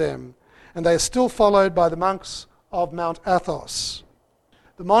 adopted them, and they are still followed by the monks of Mount Athos.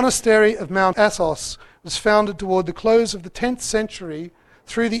 The monastery of Mount Athos was founded toward the close of the 10th century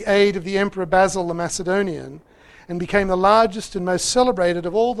through the aid of the Emperor Basil the Macedonian, and became the largest and most celebrated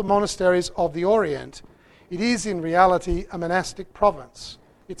of all the monasteries of the Orient. It is in reality a monastic province.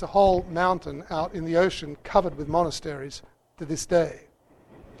 It's a whole mountain out in the ocean covered with monasteries to this day.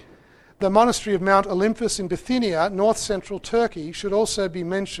 The monastery of Mount Olympus in Bithynia, north-central Turkey, should also be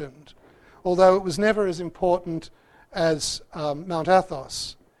mentioned, although it was never as important as Mount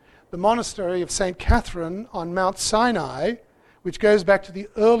Athos. The monastery of St. Catherine on Mount Sinai, which goes back to the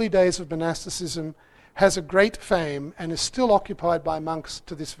early days of monasticism, has a great fame and is still occupied by monks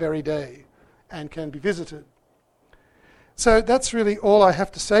to this very day and can be visited. So that's really all I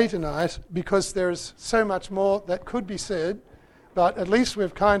have to say tonight, because there's so much more that could be said, but at least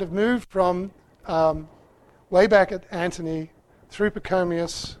we've kind of moved from way back at Antony, through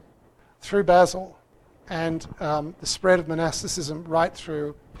Pachomius, through Basil, and the spread of monasticism right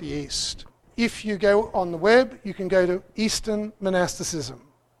through the East. If you go on the web, you can go to Eastern Monasticism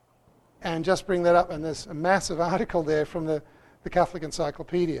and just bring that up, and there's a massive article there from the Catholic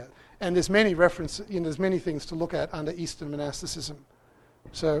Encyclopedia. And there's many references, there's many things to look at under Eastern Monasticism.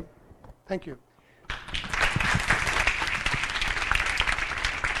 So, thank you.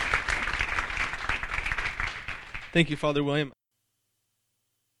 Thank you, Father William.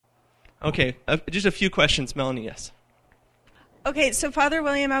 Okay, just a few questions. Melanie, yes. Okay, so Father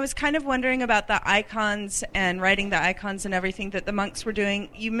William, I was kind of wondering about the icons and writing the icons and everything that the monks were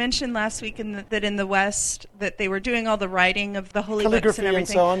doing. You mentioned last week that in the West that they were doing all the writing of the holy books and everything. Calligraphy and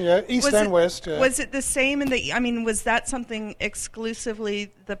so on, yeah. East and West, yeah. Was it the same was that something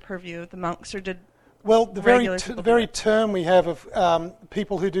exclusively the purview of the monks, or did Well, the very term we have of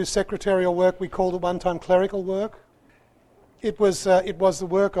people who do secretarial work, we called at one time clerical work. It was the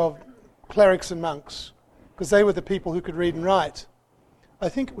work of clerics and monks, because they were the people who could read and write. I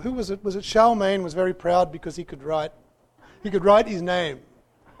think, who was it? Was it Charlemagne was very proud because he could write. He could write his name.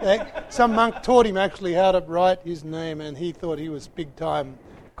 Some monk taught him actually how to write his name, and he thought he was big time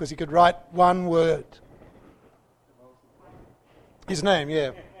because he could write one word. His name,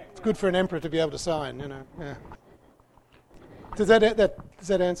 yeah. It's good for an emperor to be able to sign, Yeah. Does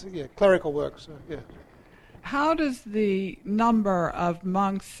that answer? Yeah, clerical work. So yeah. How does the number of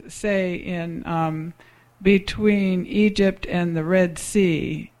monks, say, in between Egypt and the Red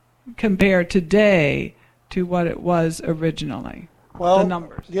Sea, compare today to what it was originally? Well, the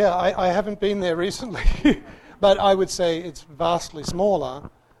numbers. Yeah, I haven't been there recently, but I would say it's vastly smaller,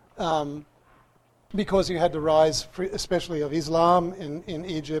 because you had the rise, especially of Islam in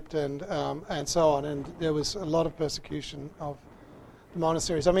Egypt and so on, and there was a lot of persecution of the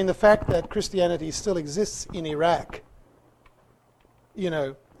monasteries. I mean, the fact that Christianity still exists in Iraq,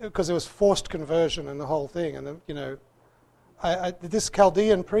 because there was forced conversion and the whole thing, and this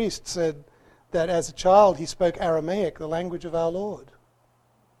Chaldean priest said that as a child he spoke Aramaic, the language of our Lord.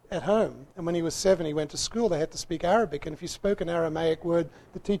 at home. And when he was 7, he went to school. They had to speak Arabic. And if you spoke an Aramaic word,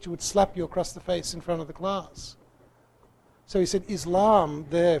 the teacher would slap you across the face in front of the class. So he said Islam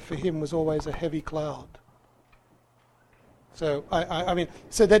there for him was always a heavy cloud. So, I mean,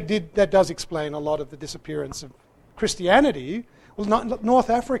 so that does explain a lot of the disappearance of Christianity. Well, North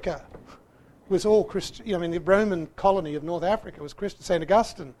Africa was all Christian. I mean, the Roman colony of North Africa was Christian. St.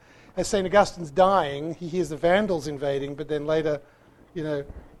 Augustine, as St. Augustine's dying, he hears the Vandals invading, but then later,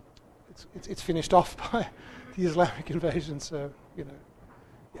 it's finished off by the Islamic invasion. So,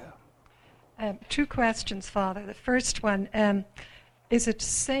 yeah. 2 questions, Father. The first one, is it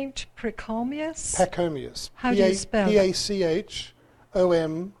Saint Pachomius? Pachomius. How do you spell it?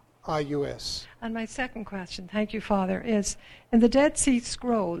 Pachomius. And my second question, thank you, Father, is in the Dead Sea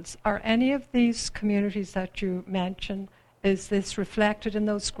Scrolls, are any of these communities that you mention, is this reflected in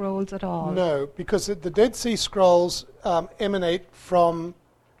those scrolls at all? No, because the Dead Sea Scrolls emanate from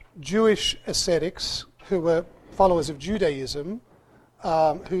Jewish ascetics who were followers of Judaism,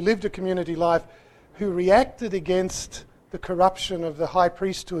 who lived a community life, who reacted against the corruption of the high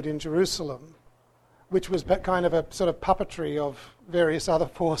priesthood in Jerusalem, which was kind of a sort of puppetry of various other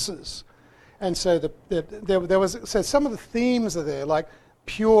forces. And so so some of the themes are there, like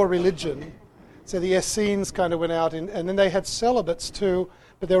pure religion. So the Essenes kind of went out, and then they had celibates too,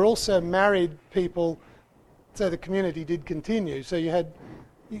 but they were also married people, so the community did continue. So you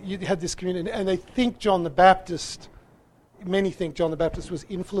had this community, and they think many think John the Baptist was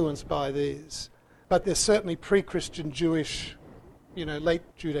influenced by these, but there's certainly pre-Christian Jewish, late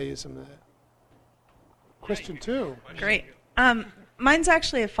Judaism there. Question 2. Great. Mine's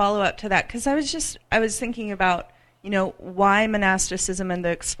actually a follow-up to that, because I was thinking about, why monasticism and the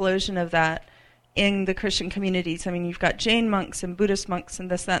explosion of that in the Christian communities. I mean, you've got Jain monks and Buddhist monks and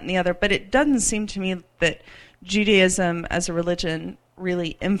this, that, and the other, but it doesn't seem to me that Judaism as a religion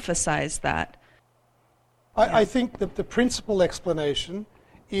really emphasized that. I think that the principal explanation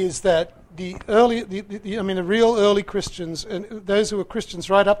is that the real early Christians, and those who were Christians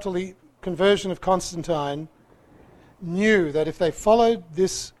right up to the conversion of Constantine, knew that if they followed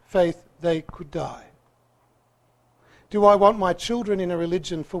this faith, they could die. Do I want my children in a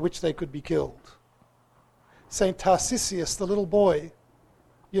religion for which they could be killed? St. Tarcisius, the little boy,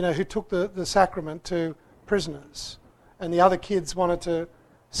 who took the sacrament to prisoners, and the other kids wanted to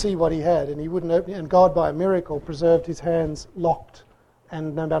see what he had, and he wouldn't open it, and God, by a miracle, preserved his hands locked,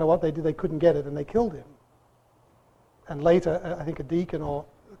 and no matter what they did, they couldn't get it, and they killed him. And later, I think a deacon or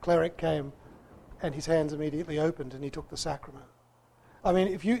a cleric came, and his hands immediately opened, and he took the sacrament. I mean,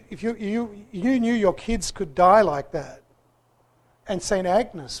 if you knew your kids could die like that, and St.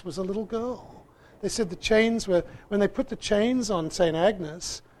 Agnes was a little girl. They said the chains were, when they put the chains on St.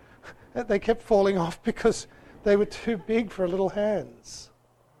 Agnes, they kept falling off because they were too big for her little hands.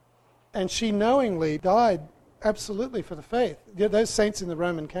 And she knowingly died absolutely for the faith. Those saints in the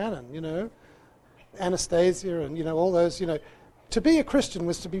Roman canon, Anastasia and, all those, to be a Christian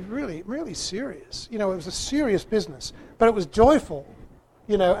was to be really, really serious. It was a serious business, but it was joyful,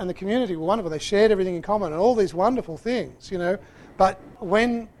 and the community were wonderful. They shared everything in common and all these wonderful things, But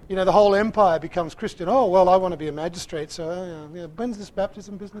when, the whole empire becomes Christian, I want to be a magistrate, so when's this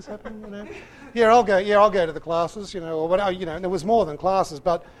baptism business happen, I'll go to the classes, or whatever, and there was more than classes,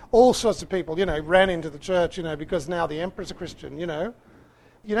 but all sorts of people, ran into the church, because now the emperor's a Christian,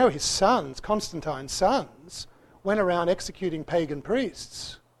 his sons, Constantine's sons, went around executing pagan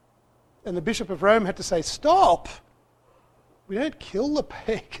priests. And the Bishop of Rome had to say, stop! We don't kill the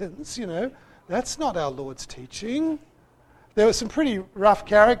pagans, That's not our Lord's teaching. There were some pretty rough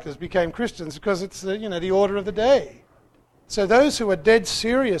characters became Christians because it's the order of the day. So those who were dead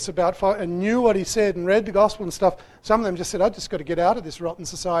serious about and knew what he said and read the gospel and stuff, some of them just said, I've just got to get out of this rotten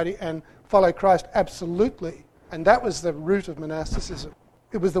society and follow Christ absolutely. And that was the root of monasticism.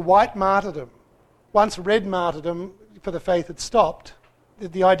 It was the white martyrdom. Once red martyrdom for the faith had stopped,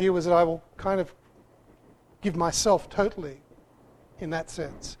 the idea was that I will kind of give myself totally in that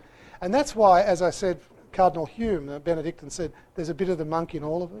sense. And that's why, as I said, Cardinal Hume, the Benedictine, said there's a bit of the monk in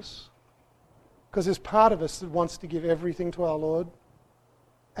all of us. Because there's part of us that wants to give everything to our Lord.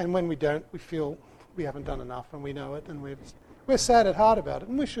 And when we don't, we feel we haven't done enough, and we know it, and we're sad at heart about it,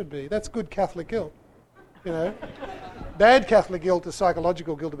 and we should be. That's good Catholic guilt. Bad Catholic guilt is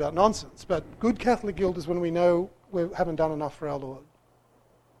psychological guilt about nonsense, but good Catholic guilt is when we know we haven't done enough for our Lord.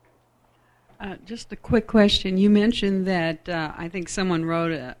 Just a quick question. You mentioned that I think someone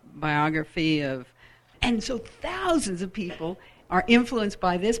wrote a biography of, and so thousands of people are influenced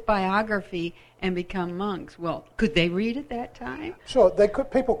by this biography and become monks. Well, could they read at that time? Sure, they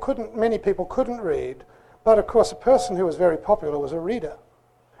could. Many people couldn't read, but of course a person who was very popular was a reader.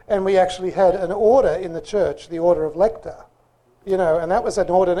 And we actually had an order in the church, the order of lector, and that was an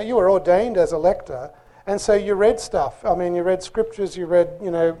order. You were ordained as a lector, and so you read stuff. I mean, you read scriptures, you read,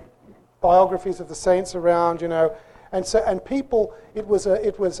 biographies of the saints around, and people. It was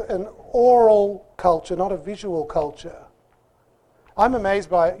an oral culture, not a visual culture. I'm amazed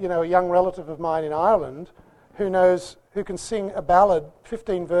by a young relative of mine in Ireland who can sing a ballad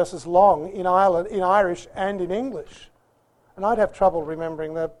 15 verses long in Irish and in English. And I'd have trouble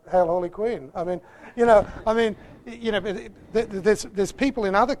remembering the Hail Holy Queen. There's people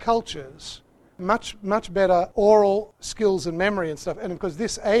in other cultures much better oral skills and memory and stuff. And because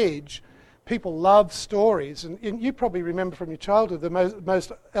this age, people love stories. And you probably remember from your childhood, the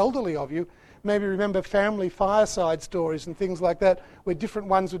most elderly of you maybe remember family fireside stories and things like that, where different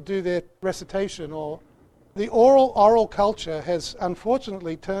ones would do their recitation. Or the oral culture has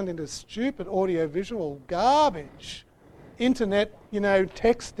unfortunately turned into stupid audio-visual garbage. Internet,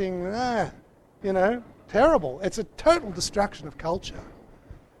 texting, terrible. It's a total destruction of culture.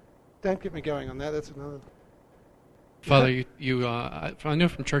 Don't get me going on that. That's another. Father, I know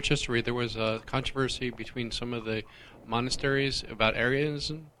from church history there was a controversy between some of the monasteries about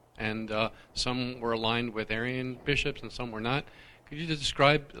Arianism, and some were aligned with Arian bishops and some were not. Could you just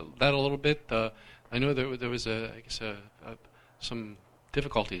describe that a little bit? I know there was some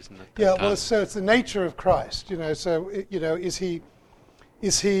difficulties in that. Yeah, time. well, so it's the nature of Christ, So, is he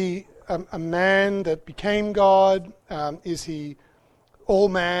a man that became God? Is he all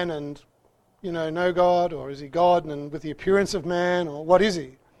man and, no God? Or is he God and with the appearance of man? Or what is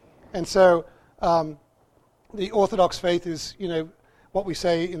he? And so the Orthodox faith is, what we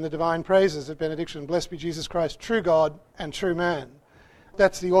say in the divine praises at benediction, blessed be Jesus Christ, true God and true man.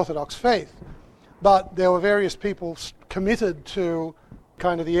 That's the Orthodox faith. But there were various people committed to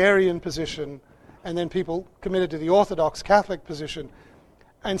kind of the Arian position, and then people committed to the Orthodox Catholic position.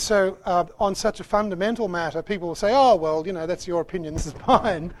 And so on such a fundamental matter, people will say, oh, well, that's your opinion, this is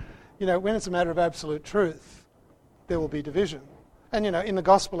mine. When it's a matter of absolute truth, there will be division. And, in the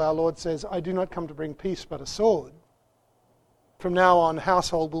gospel, our Lord says, I do not come to bring peace but a sword. From now on,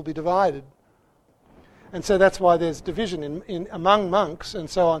 household will be divided. And so that's why there's division in among monks and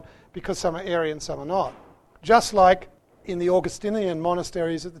so on, because some are Arian, some are not. Just like in the Augustinian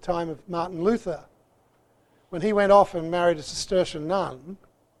monasteries at the time of Martin Luther, when he went off and married a Cistercian nun,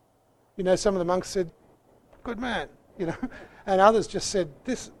 some of the monks said, good man, and others just said,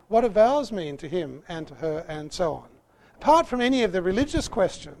 what do vows mean to him and to her, and so on. Apart from any of the religious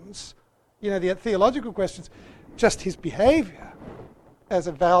questions, the theological questions, just his behavior as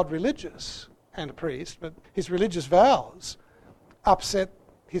a vowed religious and a priest, but his religious vows upset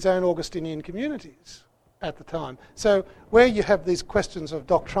his own Augustinian communities at the time. So where you have these questions of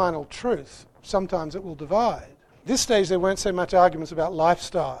doctrinal truth, sometimes it will divide. At this stage there weren't so much arguments about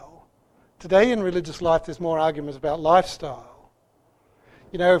lifestyle. Today in religious life there's more arguments about lifestyle.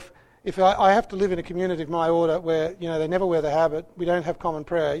 If I have to live in a community of my order where, they never wear the habit, we don't have common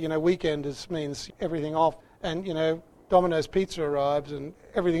prayer, weekenders means everything off, and, Domino's Pizza arrives and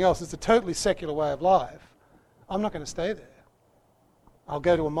everything else, it's a totally secular way of life, I'm not going to stay there. I'll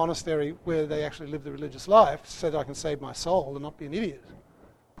go to a monastery where they actually live the religious life so that I can save my soul and not be an idiot.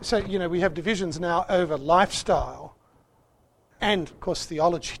 So, we have divisions now over lifestyle and, of course,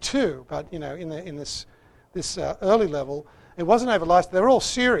 theology too, but, in this early level, it wasn't over lifestyle. They were all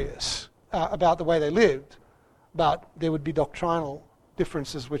serious about the way they lived, but there would be doctrinal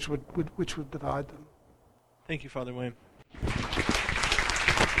differences which would divide them. Thank you, Father William.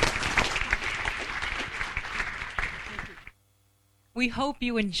 We hope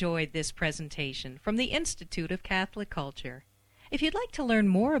you enjoyed this presentation from the Institute of Catholic Culture. If you'd like to learn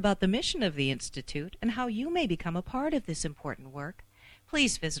more about the mission of the Institute and how you may become a part of this important work,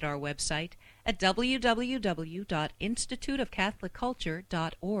 please visit our website at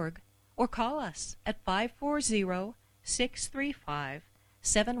www.instituteofcatholicculture.org or call us at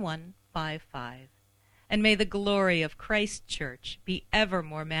 540-635-7155. And may the glory of Christ Church be ever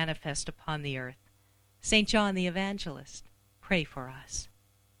more manifest upon the earth. St. John the Evangelist, pray for us.